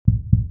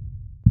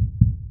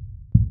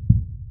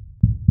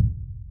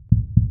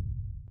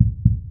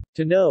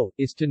To know,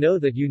 is to know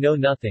that you know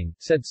nothing,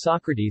 said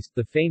Socrates,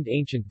 the famed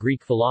ancient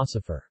Greek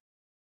philosopher.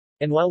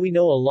 And while we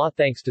know a lot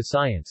thanks to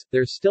science,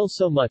 there's still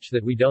so much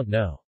that we don't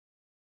know.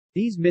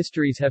 These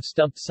mysteries have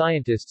stumped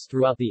scientists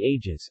throughout the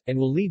ages, and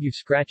will leave you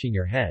scratching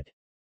your head.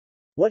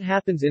 What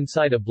happens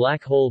inside a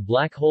black hole?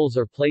 Black holes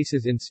are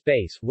places in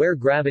space where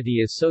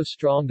gravity is so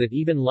strong that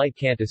even light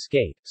can't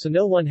escape, so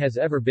no one has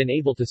ever been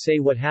able to say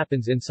what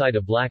happens inside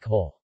a black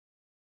hole.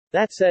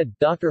 That said,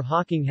 Dr.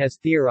 Hawking has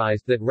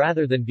theorized that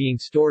rather than being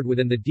stored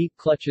within the deep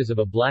clutches of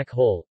a black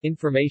hole,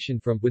 information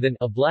from within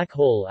a black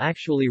hole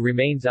actually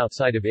remains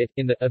outside of it,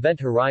 in the event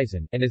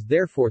horizon, and is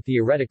therefore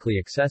theoretically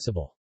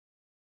accessible.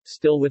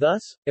 Still with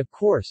us? Of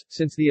course,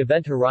 since the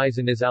event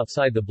horizon is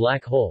outside the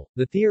black hole,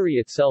 the theory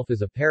itself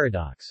is a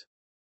paradox.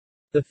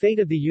 The fate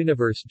of the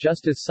universe.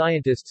 Just as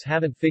scientists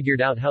haven't figured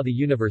out how the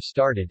universe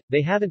started,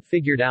 they haven't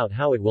figured out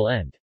how it will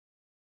end.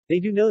 They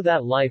do know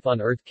that life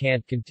on Earth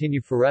can't continue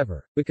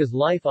forever, because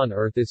life on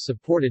Earth is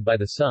supported by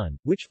the sun,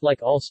 which,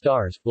 like all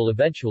stars, will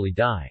eventually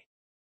die.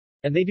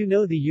 And they do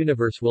know the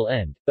universe will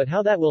end, but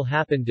how that will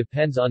happen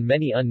depends on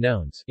many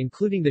unknowns,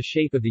 including the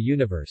shape of the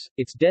universe,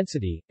 its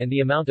density, and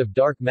the amount of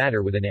dark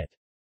matter within it.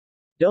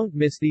 Don't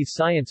miss these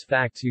science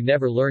facts you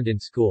never learned in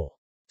school.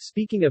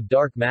 Speaking of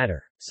dark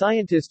matter,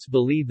 scientists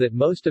believe that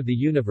most of the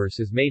universe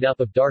is made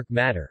up of dark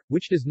matter,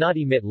 which does not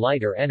emit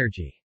light or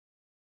energy.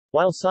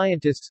 While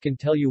scientists can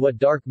tell you what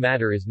dark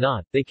matter is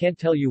not, they can't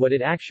tell you what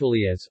it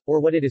actually is, or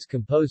what it is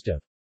composed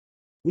of.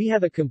 We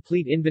have a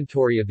complete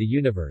inventory of the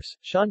universe,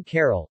 Sean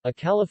Carroll, a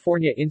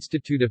California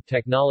Institute of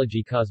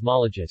Technology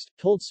cosmologist,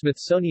 told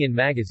Smithsonian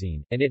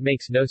Magazine, and it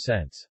makes no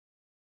sense.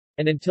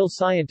 And until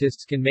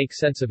scientists can make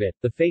sense of it,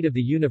 the fate of the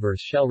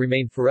universe shall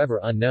remain forever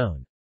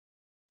unknown.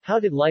 How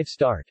did life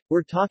start?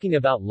 We're talking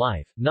about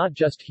life, not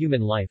just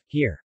human life,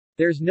 here.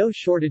 There's no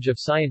shortage of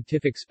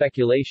scientific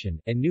speculation,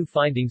 and new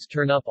findings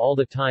turn up all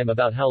the time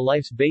about how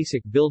life's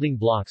basic building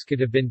blocks could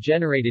have been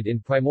generated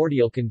in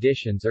primordial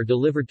conditions or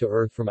delivered to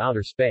Earth from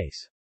outer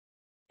space.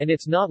 And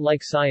it's not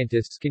like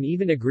scientists can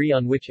even agree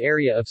on which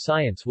area of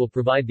science will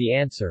provide the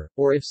answer,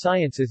 or if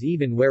science is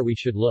even where we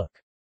should look.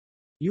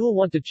 You will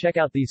want to check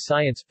out these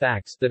science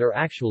facts that are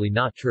actually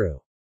not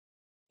true.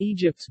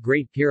 Egypt's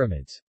Great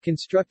Pyramids.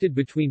 Constructed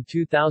between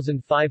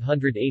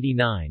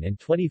 2589 and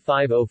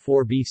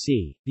 2504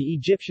 BC, the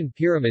Egyptian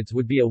pyramids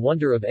would be a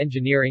wonder of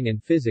engineering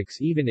and physics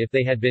even if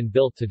they had been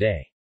built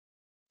today.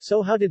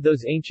 So how did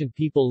those ancient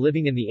people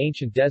living in the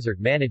ancient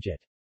desert manage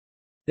it?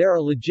 There are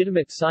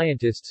legitimate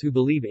scientists who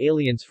believe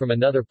aliens from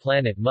another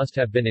planet must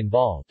have been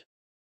involved.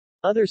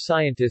 Other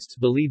scientists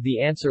believe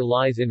the answer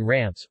lies in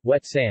ramps,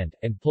 wet sand,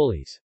 and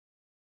pulleys.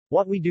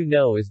 What we do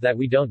know is that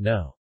we don't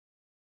know.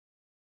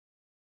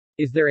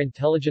 Is there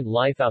intelligent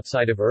life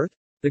outside of Earth?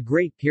 The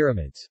Great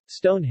Pyramids,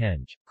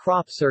 Stonehenge,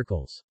 crop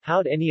circles.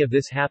 How'd any of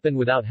this happen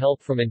without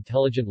help from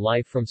intelligent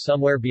life from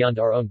somewhere beyond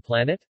our own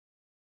planet?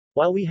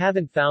 While we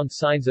haven't found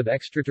signs of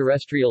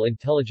extraterrestrial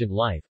intelligent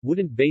life,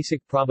 wouldn't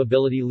basic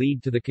probability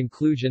lead to the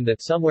conclusion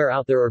that somewhere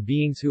out there are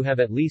beings who have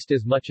at least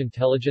as much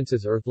intelligence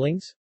as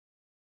Earthlings?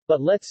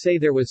 But let's say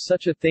there was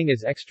such a thing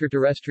as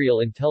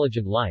extraterrestrial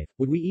intelligent life,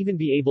 would we even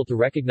be able to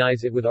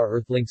recognize it with our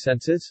Earthling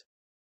senses?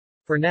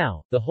 For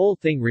now, the whole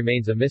thing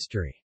remains a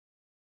mystery.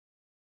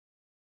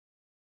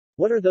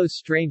 What are those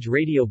strange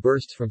radio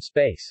bursts from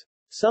space?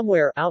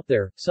 Somewhere, out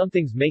there,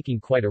 something's making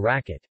quite a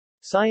racket.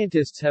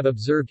 Scientists have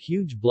observed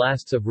huge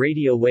blasts of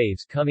radio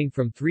waves coming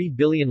from 3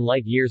 billion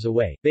light-years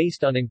away,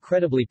 based on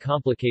incredibly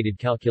complicated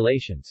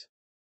calculations.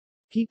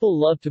 People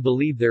love to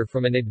believe they're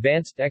from an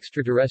advanced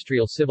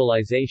extraterrestrial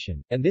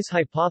civilization, and this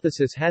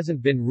hypothesis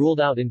hasn't been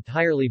ruled out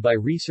entirely by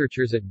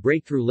researchers at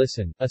Breakthrough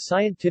Listen, a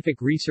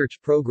scientific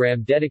research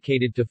program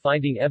dedicated to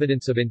finding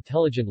evidence of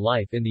intelligent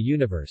life in the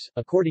universe,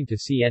 according to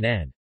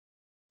CNN.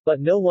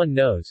 But no one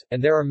knows,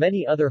 and there are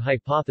many other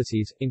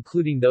hypotheses,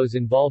 including those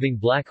involving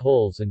black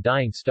holes and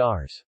dying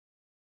stars.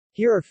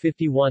 Here are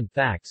 51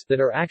 facts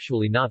that are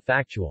actually not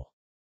factual.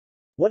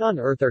 What on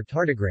earth are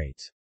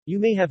tardigrades? You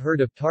may have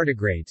heard of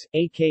tardigrades,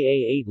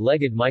 aka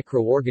eight-legged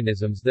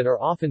microorganisms that are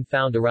often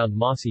found around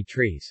mossy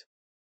trees.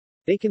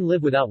 They can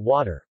live without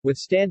water,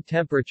 withstand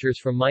temperatures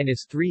from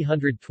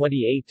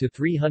 -328 to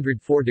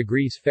 304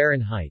 degrees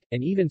Fahrenheit,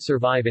 and even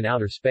survive in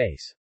outer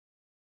space.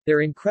 Their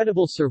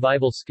incredible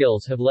survival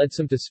skills have led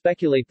some to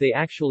speculate they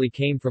actually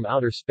came from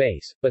outer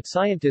space, but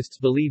scientists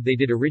believe they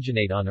did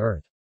originate on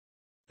Earth.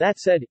 That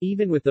said,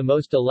 even with the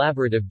most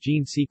elaborate of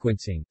gene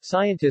sequencing,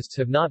 scientists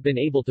have not been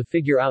able to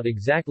figure out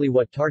exactly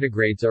what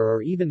tardigrades are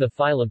or even the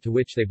phylum to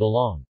which they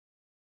belong.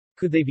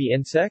 Could they be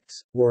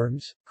insects,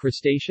 worms,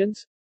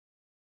 crustaceans?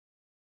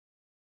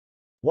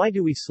 Why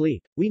do we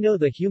sleep? We know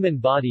the human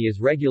body is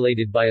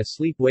regulated by a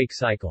sleep-wake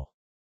cycle.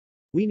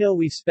 We know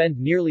we spend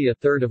nearly a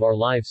third of our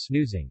lives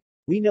snoozing.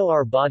 We know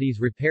our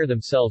bodies repair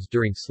themselves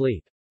during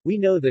sleep. We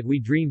know that we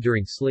dream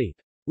during sleep.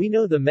 We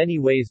know the many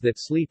ways that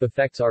sleep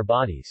affects our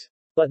bodies.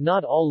 But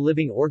not all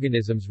living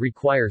organisms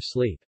require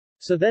sleep.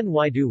 So then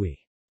why do we?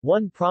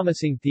 One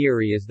promising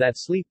theory is that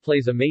sleep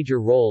plays a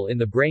major role in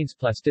the brain's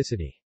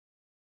plasticity.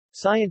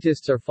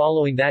 Scientists are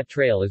following that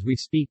trail as we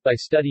speak by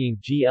studying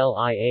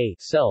GLIA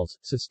cells,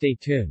 so stay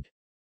tuned.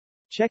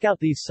 Check out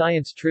these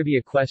science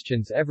trivia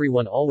questions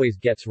everyone always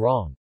gets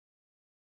wrong.